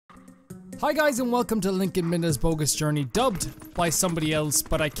Hi guys and welcome to Link and Minna's Bogus Journey, dubbed by somebody else,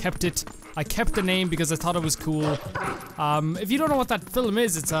 but I kept it. I kept the name because I thought it was cool. If you don't know what that film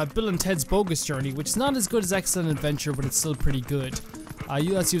is, it's Bill and Ted's Bogus Journey, which is not as good as Excellent Adventure, but it's still pretty good.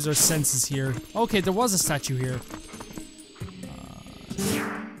 Let's use our senses here. Okay, there was a statue here.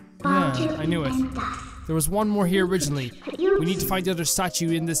 Yeah, I knew it. There was one more here originally. We need to find the other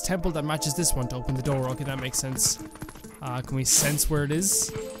statue in this temple that matches this one to open the door. Okay, that makes sense. Can we sense where it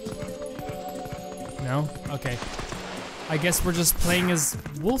is? No? Okay. I guess we're just playing as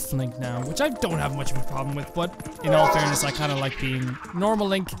Wolf Link now, which I don't have much of a problem with, but in all fairness, I kind of like being normal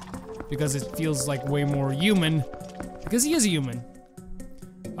Link because it feels like way more human, because he is a human.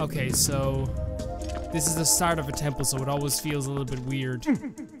 Okay, so this is the start of a temple, so it always feels a little bit weird.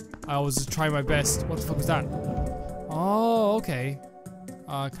 I always try my best. What the fuck was that? Oh, okay.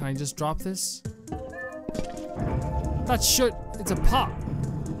 Can I just drop this? That should... It's a pot.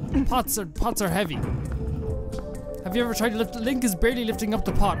 Pots are heavy. Have you ever tried to lift? Link is barely lifting up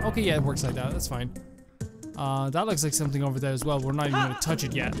the pot. Okay, yeah, it works like that. That's fine. That looks like something over there as well. We're not even gonna touch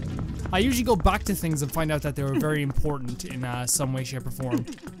it yet. I usually go back to things and find out that they were very important in some way, shape, or form.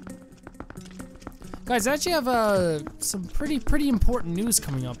 Guys, I actually have some pretty important news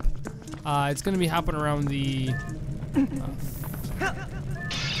coming up. It's gonna be happening around the.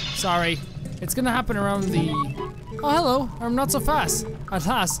 Sorry, it's gonna happen around the. Oh, hello! I'm not so fast. At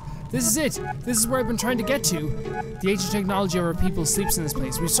last, this is it. This is where I've been trying to get to. The ancient technology of our people sleeps in this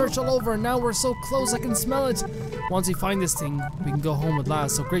place. We searched all over, and now we're so close I can smell it. Once we find this thing, we can go home at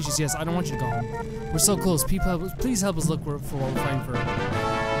last. So gracious, yes, I don't want you to go home. We're so close. Please help us look for what we're finding for.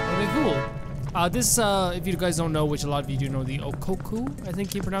 Okay, cool. This, if you guys don't know, which a lot of you do know, the Okoku, I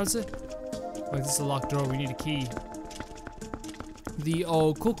think you pronounce it. Like, this is a locked door. We need a key. The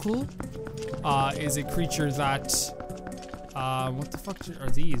Okoku is a creature that. What the fuck are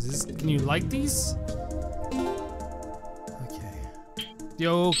these? Can you light these? Okay. The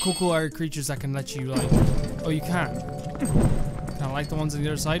Okoku are creatures that can let you, like. Oh, you can. Can I light the ones on the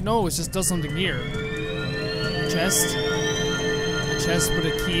other side? No, it just does something here. Chest. A chest with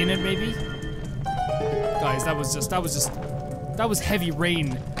a key in it, maybe? Guys, that was heavy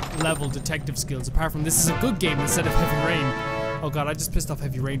rain level detective skills. Apart from this is a good game instead of heavy rain. Oh god, I just pissed off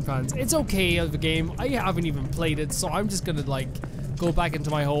Heavy Rain fans. It's okay of a game. I haven't even played it, so I'm just gonna like go back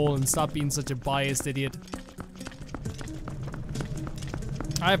into my hole and stop being such a biased idiot.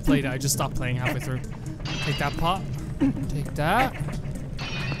 I have played it, I just stopped playing halfway through. Take that pot. Take that.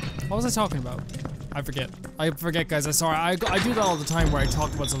 What was I talking about? I forget, guys. I'm sorry. I do that all the time where I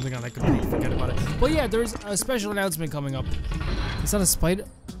talk about something and I completely forget about it. But yeah, there's a special announcement coming up. Is that a spider?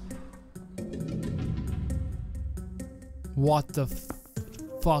 What the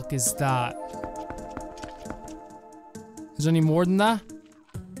fuck is that? Is there any more than that?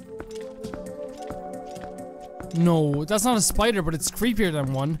 No, that's not a spider, but it's creepier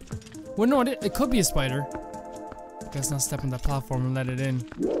than one. Well, no, it could be a spider. I guess not step on that platform and let it in.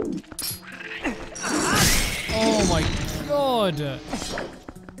 Oh my god!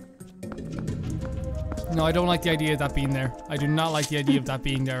 No, I don't like the idea of that being there. I do not like the idea of that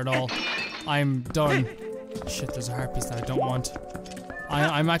being there at all. I'm done. Shit, there's a heart piece that I don't want.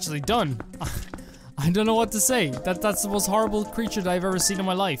 I'm actually done. I don't know what to say. That's the most horrible creature that I've ever seen in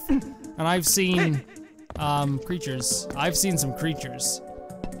my life. And I've seen creatures. I've seen some creatures.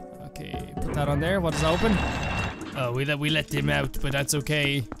 Okay, put that on there. What does that open? Oh, we let them out, but that's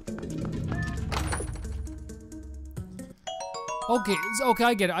okay. Okay, okay,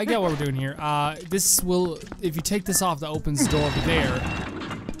 I get it. I get what we're doing here. This will, if you take this off, that opens the door over there.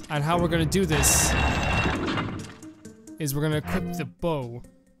 And how we're gonna do this is we're gonna equip the bow.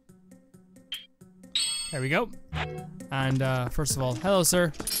 There we go. And first of all, hello,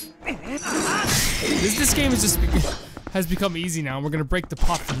 sir. This game is has become easy now. We're gonna break the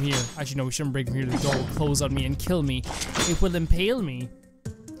pot from here. Actually, no, we shouldn't break from here. The door will close on me and kill me. It will impale me.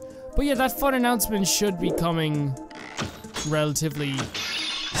 But yeah, that fun announcement should be coming relatively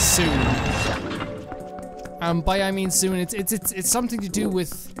soon. By I mean soon. It's something to do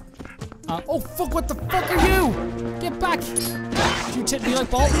with. Oh fuck! What the fuck are you? Get back! Did you tip me like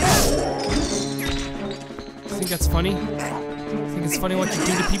ball? Think that's funny? Think it's funny what you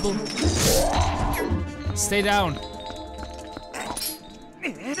do to people? Stay down.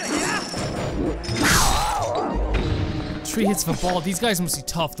 3 hits of a ball. These guys must be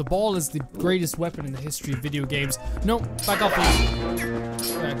tough. The ball is the greatest weapon in the history of video games. No, back off,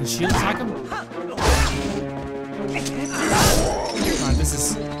 please. I can shield attack him. God, this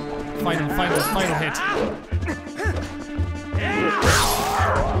is final hit.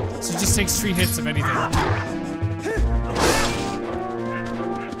 So it just takes 3 hits of anything.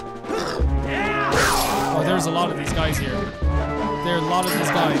 there's a lot of these guys here. There are a lot of these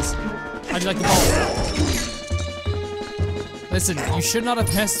guys. How'd you like the ball? Listen, you should not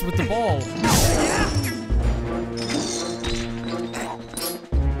have messed with the ball.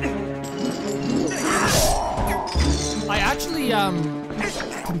 I actually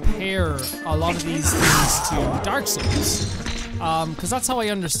compare a lot of these things to Dark Souls. Because that's how I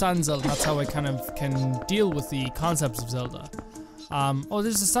understand Zelda, that's how I kind of can deal with the concepts of Zelda. Oh,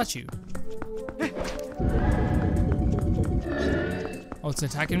 there's a statue. Oh, it's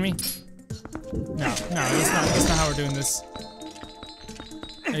attacking me? No, that's not how we're doing this.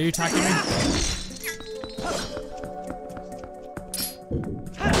 Are you attacking me?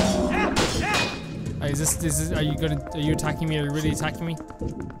 Are you attacking me? Are you really attacking me?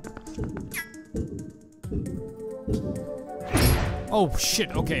 Oh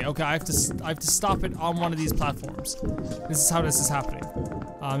shit, okay, I have to stop it on one of these platforms. This is how this is happening.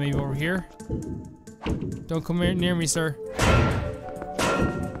 Maybe over here? Don't come near me, sir.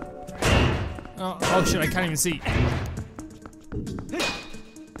 Oh shit, I can't even see.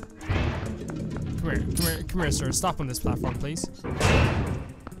 Come here, sir. Stop on this platform, please.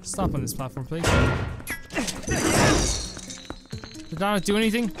 Stop on this platform, please. Did not do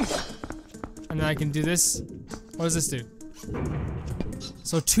anything? And then I can do this. What does this do?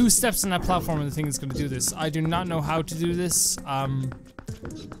 So 2 steps on that platform and the thing is going to do this. I do not know how to do this.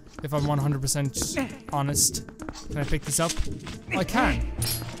 If I'm 100% honest. Can I pick this up? Oh, I can.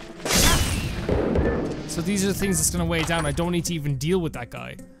 So these are the things that's going to weigh down. I don't need to even deal with that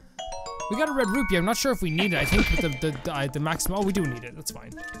guy. We got a red rupee. I'm not sure if we need it. I think with the maximum. Oh, we do need it. That's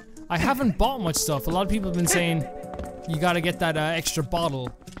fine. I haven't bought much stuff. A lot of people have been saying you got to get that extra bottle,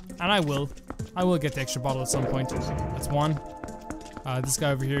 and I will. I will get the extra bottle at some point. That's one. This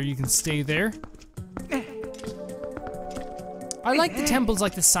guy over here, you can stay there. I like the temples,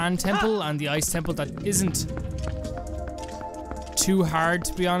 like the sand temple and the ice temple. That isn't too hard,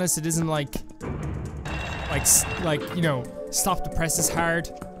 to be honest. It isn't like you know, stop the presses hard.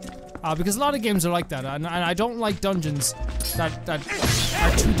 Because a lot of games are like that, and I don't like dungeons that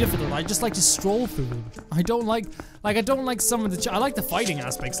are too difficult. I just like to stroll through them. I don't like some of the. I like the fighting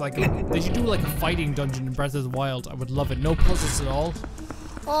aspects. Like they should do like a fighting dungeon in Breath of the Wild. I would love it. No puzzles at all.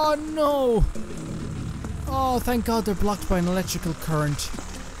 Oh no! Oh, thank God they're blocked by an electrical current,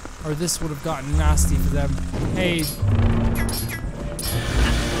 or this would have gotten nasty for them. Hey, what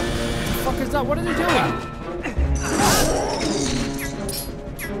the fuck is that? What are they doing?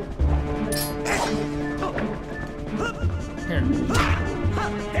 Here.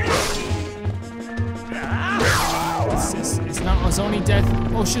 It's not. It's only death.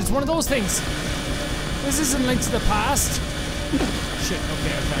 Oh shit! It's one of those things. This isn't linked to the past. Shit.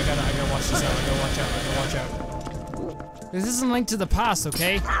 Okay. I gotta watch this out. I gotta watch out. This isn't linked to the past.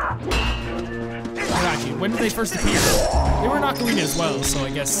 Okay. I got you. When did they first appear? They were in Ocarina as well, so I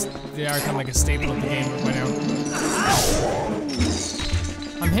guess they are kind of like a staple of the game by now.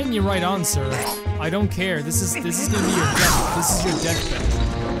 I'm hitting you right on, sir. I don't care. This is gonna be your death. This is your deathbed.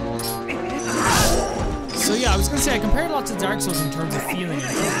 So yeah, I was gonna say I compare it a lot to Dark Souls in terms of feeling and in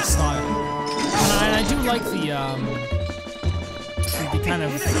terms of style, and I do like the kind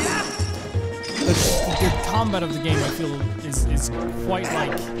of the combat of the game. I feel is quite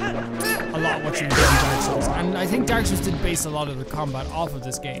like a lot what you get in Dark Souls, and I think Dark Souls did base a lot of the combat off of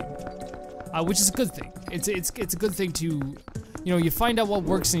this game, which is a good thing. It's a good thing to. You know, you find out what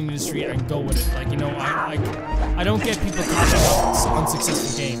works in the industry and go with it. Like, you know, I don't get people talking about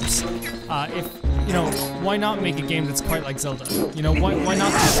unsuccessful games. You know, why not make a game that's quite like Zelda? You know, why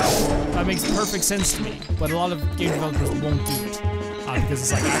not do that? That makes perfect sense to me. But a lot of game developers won't do it. Because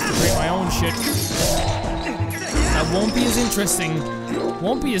it's like, I have to create my own shit. That won't be as interesting,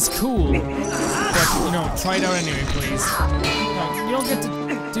 won't be as cool. But, you know, try it out anyway, please. No, you don't get to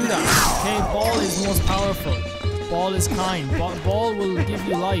do that. Okay, Ball is most powerful. Ball is kind. Ball will give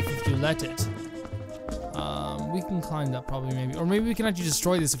you life if you let it. We can climb that probably, maybe. Or maybe we can actually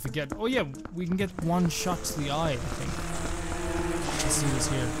destroy this if we get... Oh yeah, we can get one shot to the eye, I think. Let's do this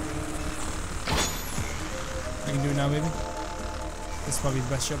here. I can do it now, maybe? This is probably the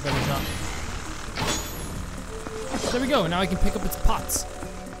best shot, better shot. There we go, now I can pick up its pots.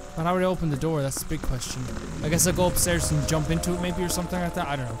 But how would I open the door? That's the big question. I guess I'll go upstairs and jump into it maybe or something like that.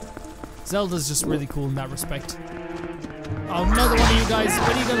 I don't know. Zelda's just really cool in that respect. Oh, another one of you guys.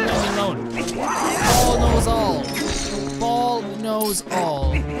 When are you gonna leave me alone? Ball knows all. Ball knows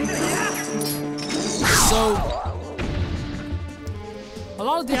all. So, a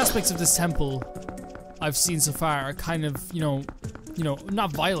lot of the aspects of this temple I've seen so far are kind of, you know,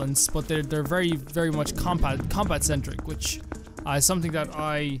 not violence, but they're very, very much combat centric, which is something that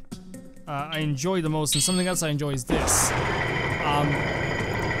I I enjoy the most, and something else I enjoy is this.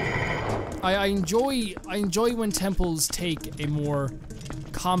 I enjoy when temples take a more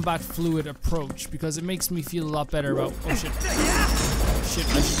combat fluid approach, because it makes me feel a lot better about. Oh shit! Shit!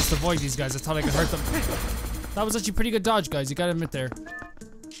 I should just avoid these guys. I thought I could hurt them. That was actually pretty good dodge, guys. You gotta admit there.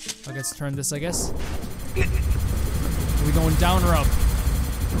 I guess turn this. I guess. Are we going down or up?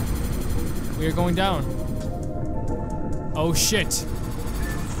 We are going down. Oh shit!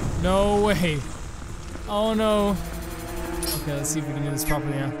 No way! Oh no! Okay, let's see if we can do this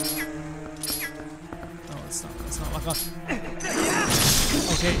properly now. Oh, it's not like us.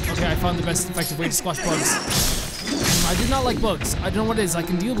 Okay, I found the best effective way to squash bugs. I do not like bugs. I don't know what it is. I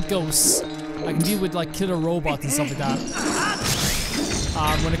can deal with ghosts. I can deal with like killer robots and stuff like that.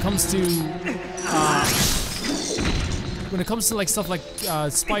 When it comes to like stuff like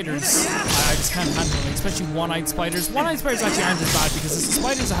spiders, I just can't handle them, especially one-eyed spiders. One-eyed spiders actually aren't as bad because it's the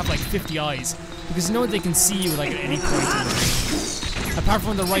spiders that have like 50 eyes, because you know they can see you like at any point. Apart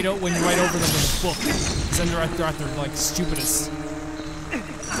from when you write over them in a book, because then they're at their like stupidest.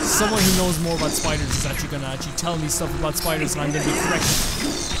 Someone who knows more about spiders is actually gonna tell me stuff about spiders, and I'm gonna be corrected.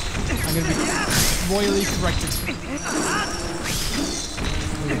 I'm gonna be royally corrected.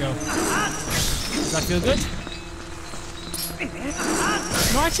 There we go. Does that feel good?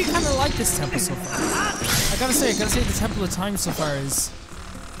 No, I actually kind of like this temple so far. I gotta say the Temple of Time so far is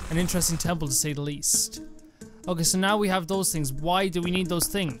an interesting temple to say the least. Okay, so now we have those things. Why do we need those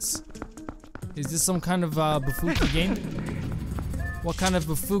things? Is this some kind of bafooka game? What kind of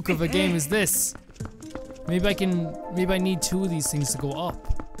bafook of a game is this? Maybe I need 2 of these things to go up.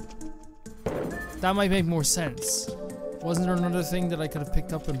 That might make more sense. Wasn't there another thing that I could have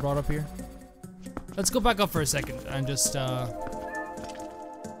picked up and brought up here? Let's go back up for a second and just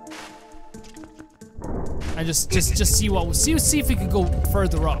see if we could go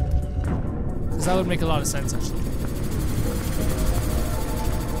further up, because that would make a lot of sense actually.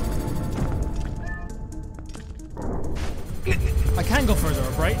 I can go further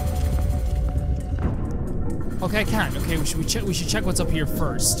up, right? Okay, I can. Okay, we should check what's up here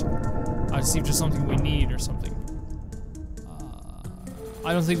first. To see if there's something we need or something.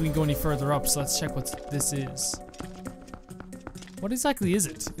 I don't think we can go any further up, so let's check what this is. What exactly is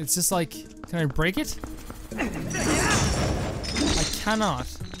it? It's just like, can I break it? I cannot.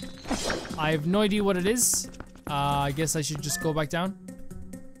 I have no idea what it is. I guess I should just go back down.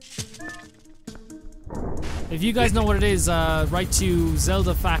 If you guys know what it is, write to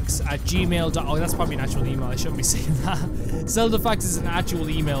zeldafacts@gmail.com. Oh, that's probably an actual email. I shouldn't be saying that. Zeldafacts is an actual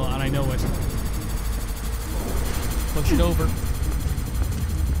email, and I know it. Push it over.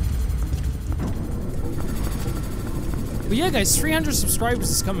 But yeah, guys, 300 subscribers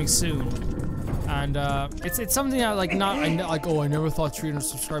is coming soon, and it's something that I never thought 300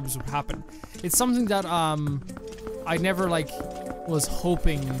 subscribers would happen. It's something that I never was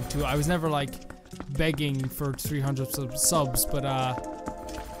hoping to. I was never begging for 300 subs, but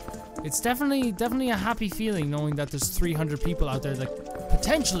it's definitely a happy feeling knowing that there's 300 people out there that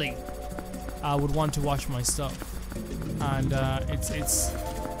potentially would want to watch my stuff, and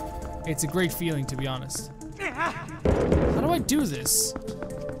it's a great feeling, to be honest. How do I do this?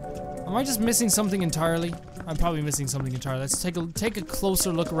 Am I just missing something entirely? I'm probably missing something entirely. Let's take a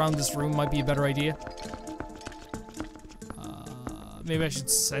closer look around this room. Might be a better idea. Maybe I should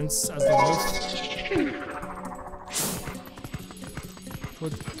sense as the wolf.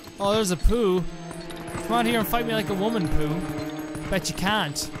 Oh, there's a poo. Come on here and fight me like a woman, poo. Bet you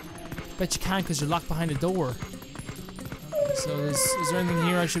can't. Bet you can't because you're locked behind a door. So is there anything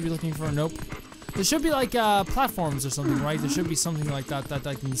here I should be looking for? Nope. There should be platforms or something, right? There should be something like that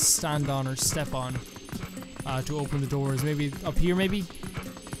I can stand on or step on to open the doors. Maybe up here, maybe?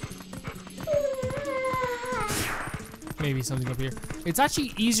 Maybe something up here. It's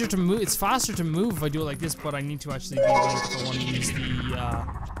actually easier to move. It's faster to move if I do it like this, but I need to actually be like, I want to use the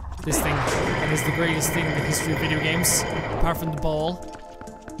this thing. That is the greatest thing in the history of video games, apart from the ball.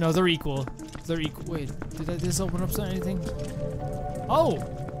 No, they're equal. They're equal. Wait, did this open up anything? Oh!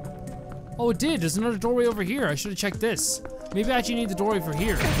 Oh, it did. There's another doorway over here. I should have checked this. Maybe I actually need the doorway for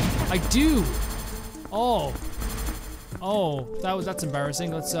here. I do. Oh. Oh, that's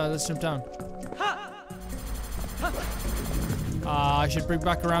embarrassing. Let's jump down. I should bring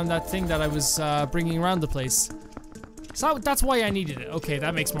back around that thing that I was bringing around the place. So that's why I needed it. Okay,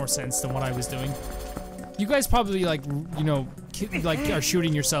 that makes more sense than what I was doing. You guys probably are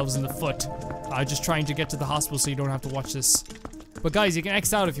shooting yourselves in the foot, just trying to get to the hospital so you don't have to watch this. But guys, you can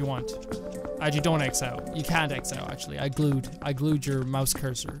X out if you want. Actually, don't X out. You can't X out. Actually, I glued your mouse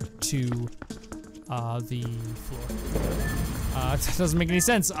cursor to the floor. That doesn't make any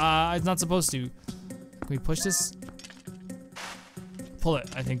sense. It's not supposed to. Can we push this? Pull it,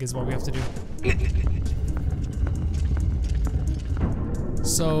 I think is what we have to do.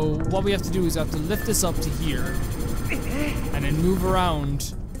 So what we have to do is we have to lift this up to here and then move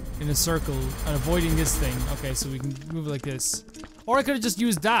around in a circle and avoiding this thing. Okay, so we can move it like this. Or I could have just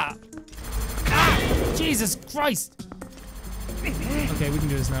used that. Ah, Jesus Christ! Okay, we can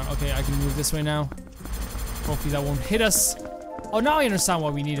do this now. Okay, I can move this way now. Hopefully that won't hit us. Oh, now I understand why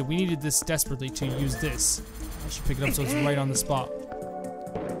we needed. We needed this desperately to use this. I should pick it up so it's right on the spot.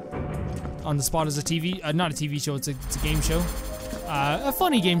 On the spot is a TV, not a TV show, it's a game show. A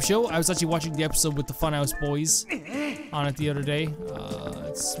funny game show. I was actually watching the episode with the Funhouse Boys on it the other day.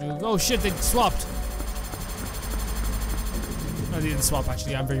 Let's move. Oh shit, they swapped. No, they didn't swap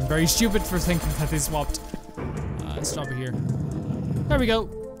actually. I'm very, very stupid for thinking that they swapped. Let's drop it here. There we go.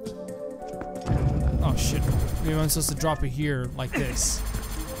 Oh shit. Maybe I'm supposed to drop it here like this.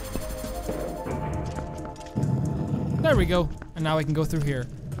 There we go. And now I can go through here.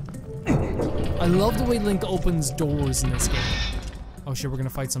 I love the way Link opens doors in this game. Oh shit, we're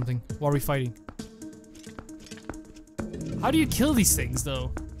gonna fight something. What are we fighting? How do you kill these things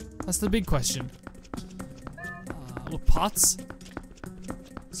though? That's the big question. With pots?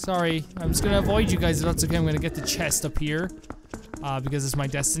 Sorry, I'm just gonna avoid you guys if that's okay. I'm gonna get the chest up here. Because it's my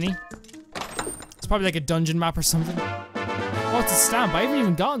destiny. It's probably like a dungeon map or something. Oh, it's a stamp. I haven't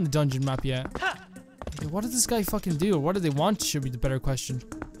even gotten the dungeon map yet. Okay, what did this guy fucking do? Or what do they want should be the better question.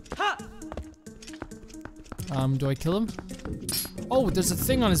 Do I kill him? Oh, there's a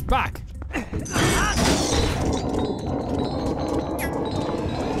thing on his back.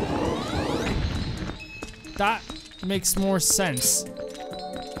 That makes more sense.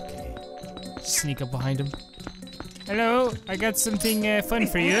 Okay. Sneak up behind him. Hello, I got something fun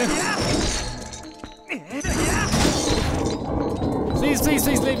for you. Please, please,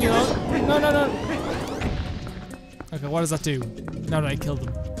 please leave me alone. No, no, no. Okay, what does that do? Now that I killed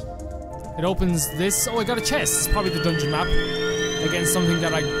him. It opens this. Oh, I got a chest. It's probably the dungeon map. Again, something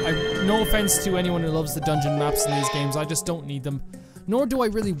that I no offense to anyone who loves the dungeon maps in these games. I just don't need them. Nor do I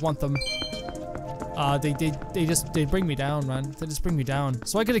really want them. They bring me down, man. They just bring me down.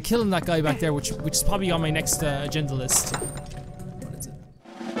 So I gotta kill that guy back there, which is probably on my next agenda list. What is it?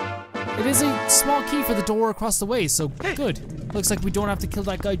 It is a small key for the door across the way, so good. Looks like we don't have to kill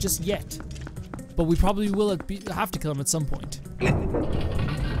that guy just yet. But we probably will have to kill him at some point.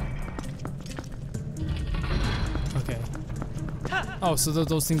 Okay. Oh, so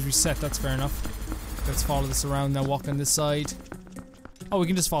those things reset, that's fair enough. Let's follow this around now, walk on this side. Oh, we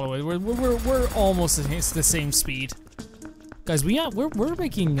can just follow it. We're almost at the same speed. Guys, we're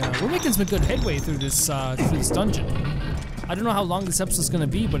making some good headway through this dungeon. I don't know how long this episode's gonna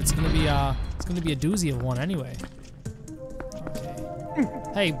be, but it's gonna be a doozy of one anyway. Okay.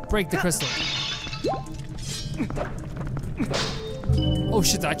 Hey, break the crystal. Oh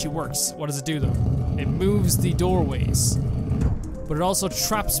shit, that actually works. What does it do though? It moves the doorways. But it also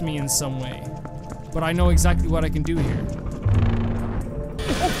traps me in some way. But I know exactly what I can do here.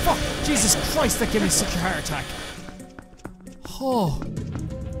 Oh fuck! Jesus Christ, that gave me such a heart attack. Oh.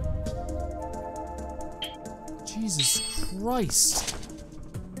 Jesus Christ.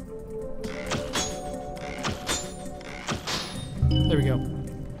 There we go.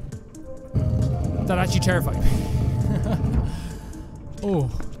 That actually terrified me.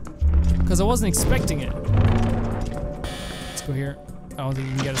 Oh. Because I wasn't expecting it. Let's go here. I don't think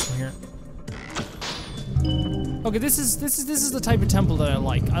you can get us from here. Okay, this is the type of temple that I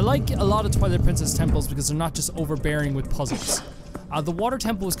like. I like a lot of Twilight Princess temples because they're not just overbearing with puzzles. The water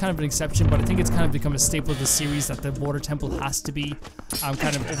temple was kind of an exception, but I think it's kind of become a staple of the series that the water temple has to be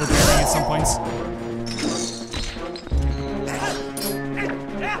kind of overbearing at some points.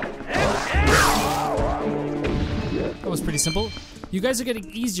 That was pretty simple. You guys are getting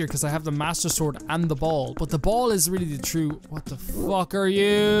easier because I have the Master Sword and the ball, but the ball is really the true. What the fuck are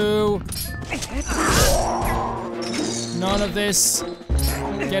you? None of this.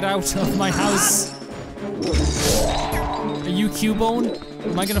 Get out of my house. Are you Cubone?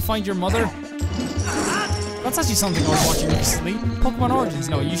 Am I gonna find your mother? That's actually something I was watching recently. Pokemon Origins.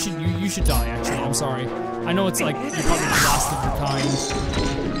 No, you should die. Actually, I'm sorry. I know it's like you're probably the last of your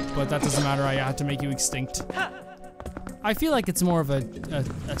kind, but that doesn't matter. I had to make you extinct. I feel like it's more of a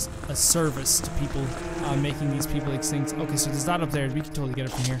service to people, making these people extinct. Okay, so there's that up there. We can totally get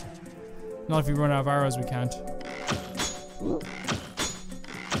it from here. Not if we run out of arrows, we can't.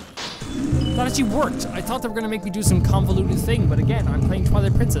 That actually worked. I thought they were gonna make me do some convoluted thing, but again, I'm playing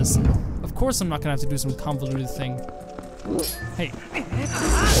Twilight Princess. Of course I'm not gonna have to do some convoluted thing. Hey.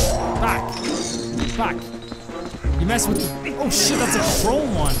 Back. Back. You mess with. Oh shit, that's a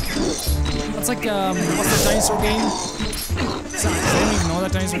chrome one. That's like what's that dinosaur game? I don't even know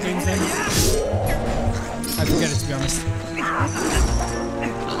that dinosaur game thing. I forget it, to be honest.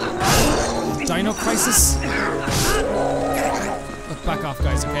 Dino Crisis? Look, back off,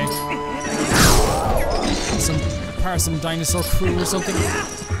 guys, okay? Some dinosaur crew or something.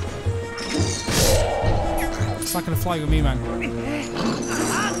 It's not gonna fly with me, man.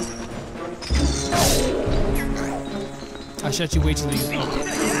 I should actually wait till he.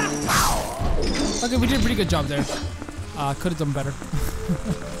 Oh. Okay, we did a pretty good job there. Could have done better.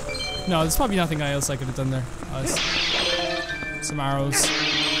 No, there's probably nothing else I could have done there. Some arrows.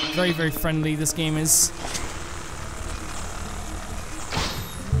 Very, very friendly, this game is.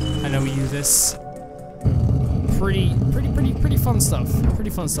 I know we use this. Pretty fun stuff. Pretty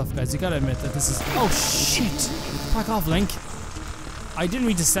fun stuff, guys. You gotta admit that this is. Oh shit! Back off, Link. I didn't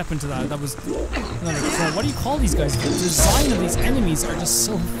mean to step into that. That was another chrome. What do you call these guys? The design of these enemies are just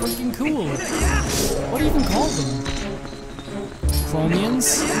so freaking cool. What do you even call them?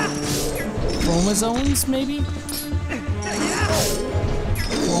 Chromians? Chromosomes, maybe?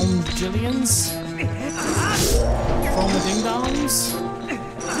 Chromegillions? Chromading-dongs?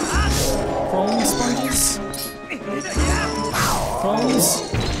 Chrome sponges? Chromes?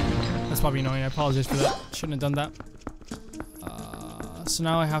 That's probably annoying. I apologize for that. Shouldn't have done that. So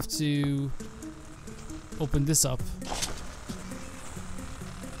now I have to open this up.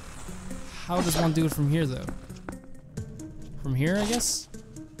 How does one do it from here, though? From here, I guess?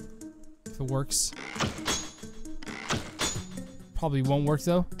 If it works. Probably won't work,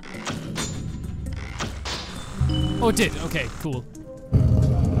 though. Oh, it did. Okay, cool.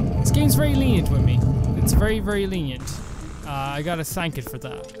 This game's very lenient with me. It's very, very lenient. I gotta thank it for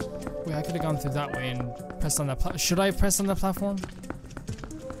that. Wait, I could have gone through that way and pressed on that should I have pressed on that platform?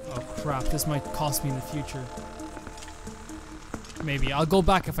 Oh crap, this might cost me in the future. Maybe. I'll go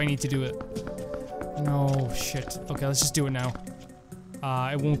back if I need to do it. No, shit. Okay, let's just do it now.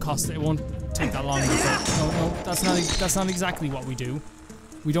 It won't take that long. No, that's not exactly what we do.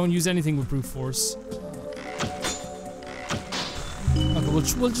 We don't use anything with brute force. Okay, we'll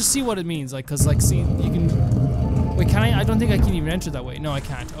just see what it means, like, cause like, see, you can. Wait, can I? I don't think I can even enter that way. No, I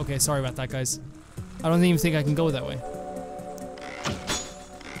can't. Okay, sorry about that, guys. I don't even think I can go that way.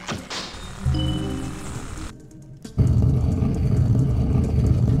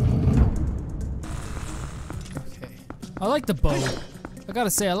 Okay. I like the bow. I gotta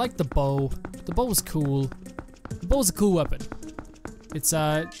say, I like the bow. The bow is cool. The bow is a cool weapon. It's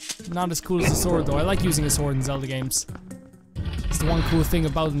not as cool as a sword, though. I like using a sword in Zelda games. It's the one cool thing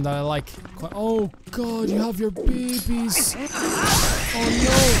about them that I like. Oh god, you have your babies. Oh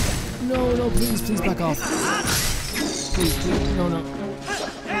no. No, please back off. Please, no.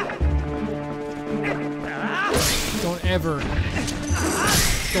 Don't ever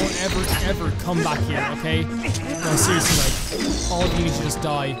come back here, okay? No, seriously, like, all of you need to just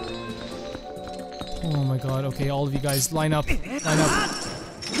die. Oh my god, okay, all of you guys, line up.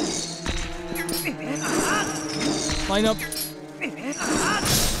 Line up.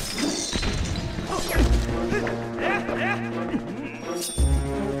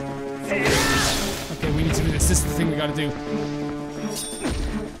 Okay, we need to do this. This is the thing we gotta do.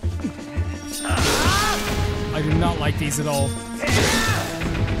 I do not like these at all.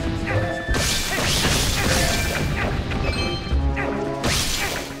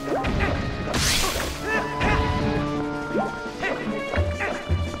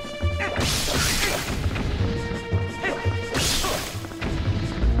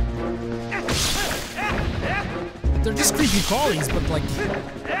 They're just creepy crawlies, but like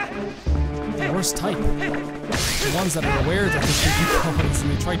the worst type. The ones that are aware that they're creepy crawlies and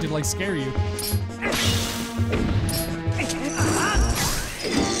they try to like scare you.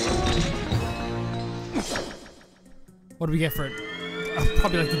 What do we get for it? Oh,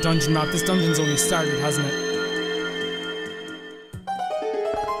 probably like the dungeon map. This dungeon's only started, hasn't it?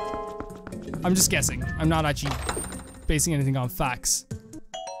 I'm just guessing. I'm not actually basing anything on facts.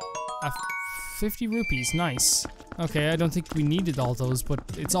 50 rupees, nice. Okay, I don't think we needed all those, but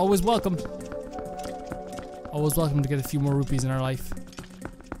it's always welcome. Always welcome to get a few more rupees in our life.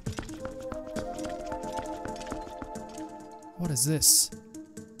 What is this?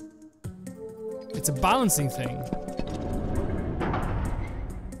 It's a balancing thing.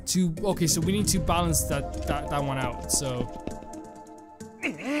 Okay, so we need to balance that one out, so.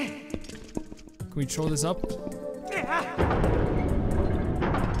 Can we throw this up?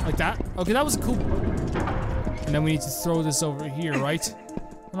 Like that? Okay, that was cool. And then we need to throw this over here, right?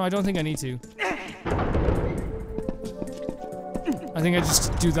 No, I don't think I need to. I think I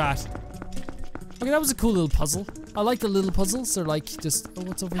just do that. Okay, that was a cool little puzzle. I like the little puzzles. They're like just, oh,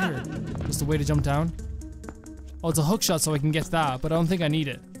 what's over here? Just a way to jump down. Oh, it's a hook shot so I can get that, but I don't think I need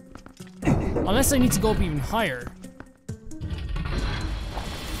it. Unless I need to go up even higher.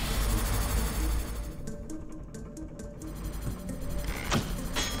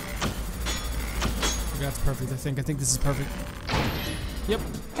 Okay, that's perfect, I think. I think this is perfect. Yep.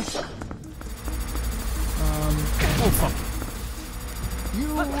 Oh fuck. You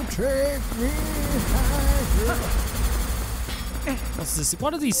take me higher. What's this?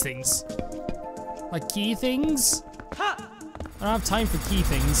 What are these things? Like key things? I don't have time for key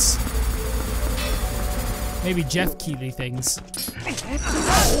things. Maybe Jeff Keighley things.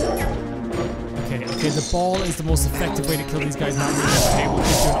 Okay, the ball is the most effective way to kill these guys. Not really. Okay, we'll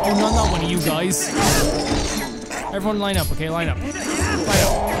keep doing. Oh no, not one of you guys. Everyone line up, okay? Line up. Line up.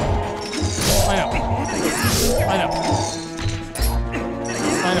 Line up. Line up. Line up.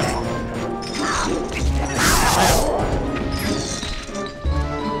 Line up.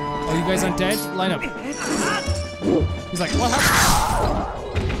 Oh, you guys aren't dead? Line up. He's like, what happened?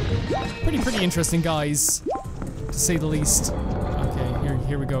 Pretty interesting guys, to say the least. Okay,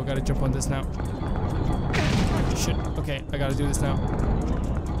 here we go. Gotta jump on this now. Shit. Okay, I gotta do this now.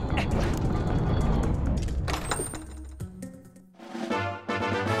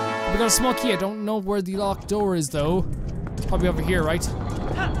 We got a small key. I don't know where the locked door is though. It's probably over here, right?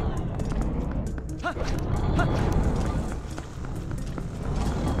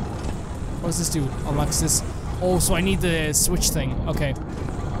 What does this do? Unlocks this. Oh, so I need the switch thing. Okay.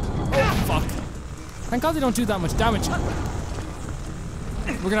 Oh, fuck. Thank God they don't do that much damage.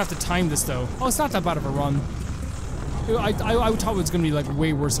 We're gonna have to time this though. Oh, it's not that bad of a run. I thought it was gonna be like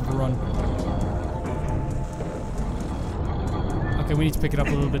way worse of a run. Okay, we need to pick it up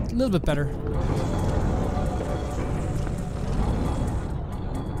a little bit better.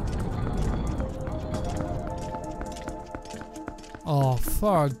 Oh,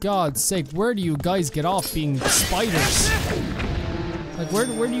 for God's sake, where do you guys get off being spiders? Like, where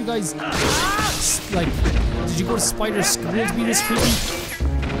do you guys, like, did you go to spider school to be this creepy?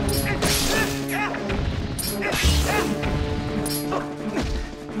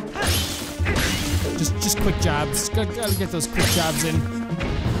 Just quick jabs. Gotta get those quick jabs in.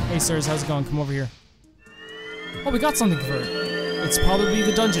 Hey, sirs, how's it going? Come over here. Oh, we got something for it. It's probably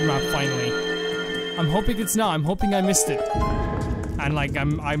the dungeon map, finally. I'm hoping it's not. I'm hoping I missed it. And, like,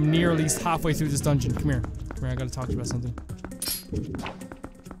 I'm nearly halfway through this dungeon. Come here. Come here, I gotta talk to you about something.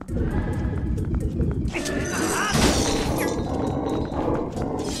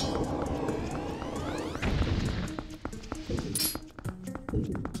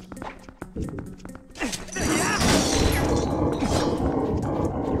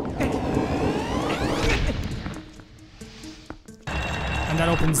 And that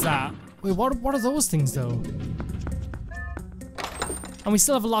opens that. Wait, what are those things though? And we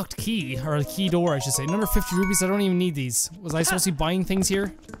still have a locked key, or a key door I should say. Another 50 rupees, I don't even need these. Was I supposed to be buying things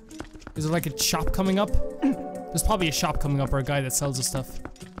here? Is there like a shop coming up? There's probably a shop coming up or a guy that sells the stuff.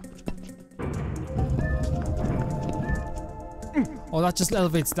 Oh, that just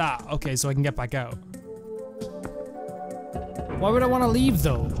elevates that. Okay, so I can get back out. Why would I want to leave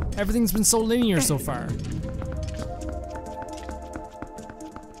though? Everything's been so linear so far.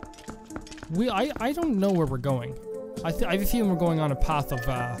 I don't know where we're going. I have a feeling we're going on a path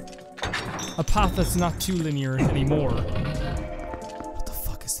that's not too linear anymore. What the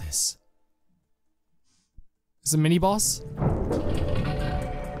fuck is this? Is it a mini boss?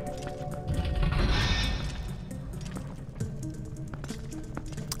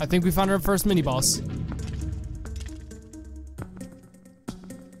 I think we found our first mini boss.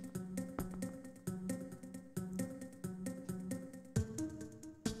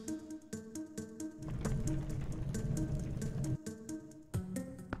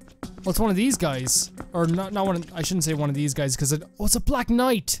 Well, it's one of these guys. Or not one of, I shouldn't say one of these guys because oh, it's a Black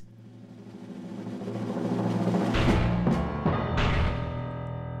Knight.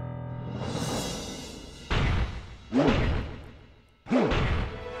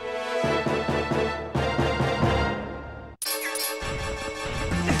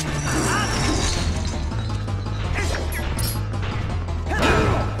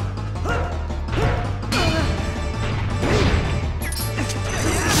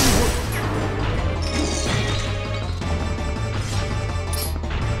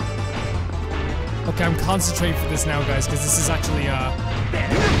 Okay, I'm concentrating for this now, guys, because this is actually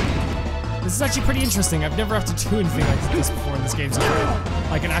pretty interesting. I've never had to do anything like this before in this game, so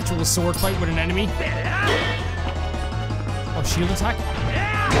like an actual sword fight with an enemy. Oh, shield attack.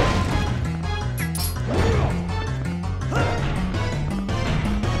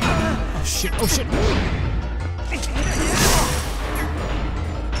 Oh shit! Oh shit!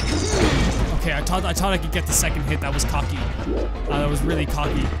 Okay, I thought I could get the second hit. That was cocky. That was really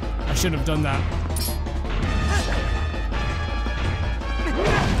cocky. I shouldn't have done that.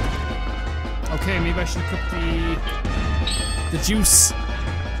 Okay, maybe I should cook the juice.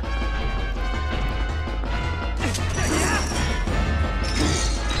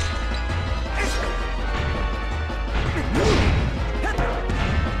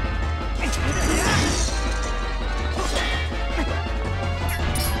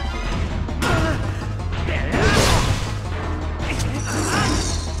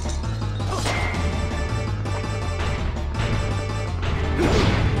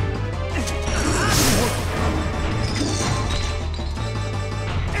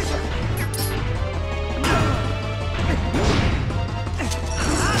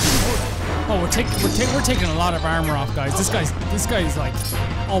 Oh, we're taking a lot of armor off, guys. This guy's like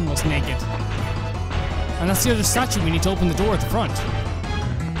almost naked. And that's the other statue. We need to open the door at the front.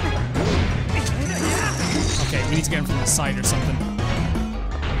 Okay, we need to get him from the side or something.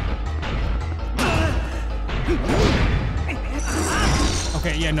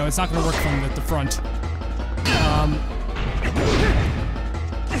 Okay, yeah, no, it's not gonna work from the front.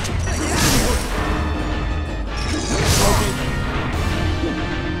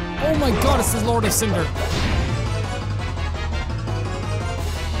 Oh my god, it's the Lord of Cinder.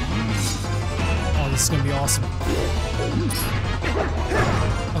 Oh, this is gonna be awesome.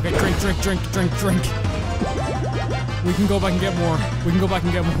 Okay, drink. We can go back and get more.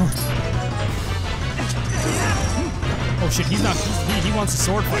 Oh shit, he wants a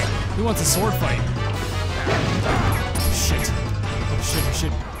sword fight. Shit. Oh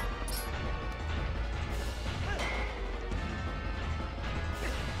shit.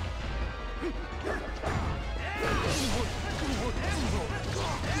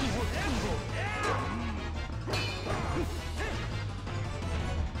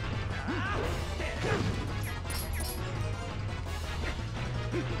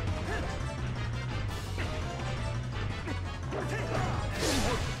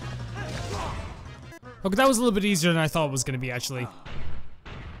 Okay, that was a little bit easier than I thought it was gonna be, actually.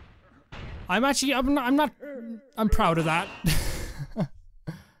 I'm proud of that.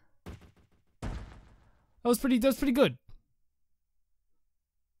 That was pretty good.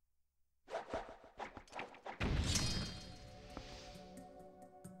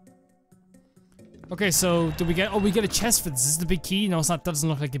 Okay, so we get a chest for this. Is this the big key? No, it's not. That doesn't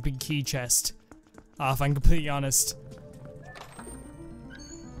look like a big key chest. If I'm completely honest.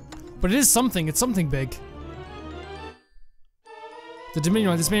 But it is something. It's something big. The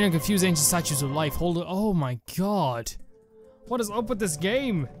Dominion. This Dominion confuse ancient statues with life. Hold it. Oh my god. What is up with this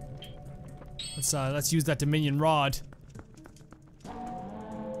game? Let's use that Dominion rod.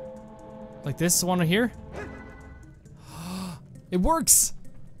 Like this one here. It works.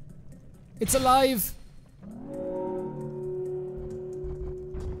 It's alive.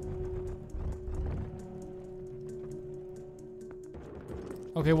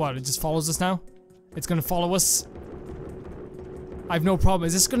 Okay, what? It just follows us now? It's gonna follow us? I have no problem.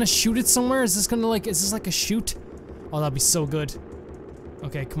 Is this gonna shoot it somewhere? Is this gonna like, is this like a shoot? Oh, that'd be so good.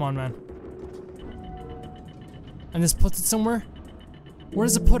 Okay, come on, man. And this puts it somewhere? Where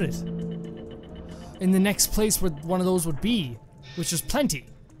does it put it? In the next place where one of those would be, which is plenty.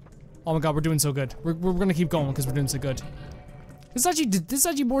 Oh my god, we're doing so good. We're gonna keep going because we're doing so good. This is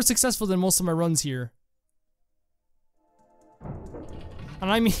actually more successful than most of my runs here.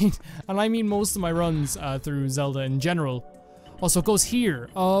 And I mean most of my runs through Zelda in general. Also, it goes here.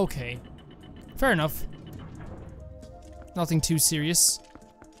 Oh, okay. Fair enough. Nothing too serious.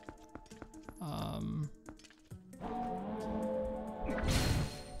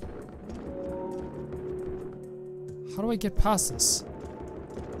 How do I get past this?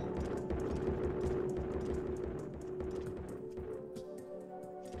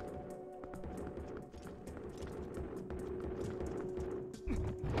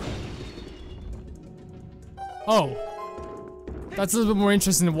 Oh. That's a little bit more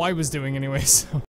interesting than what I was doing anyways.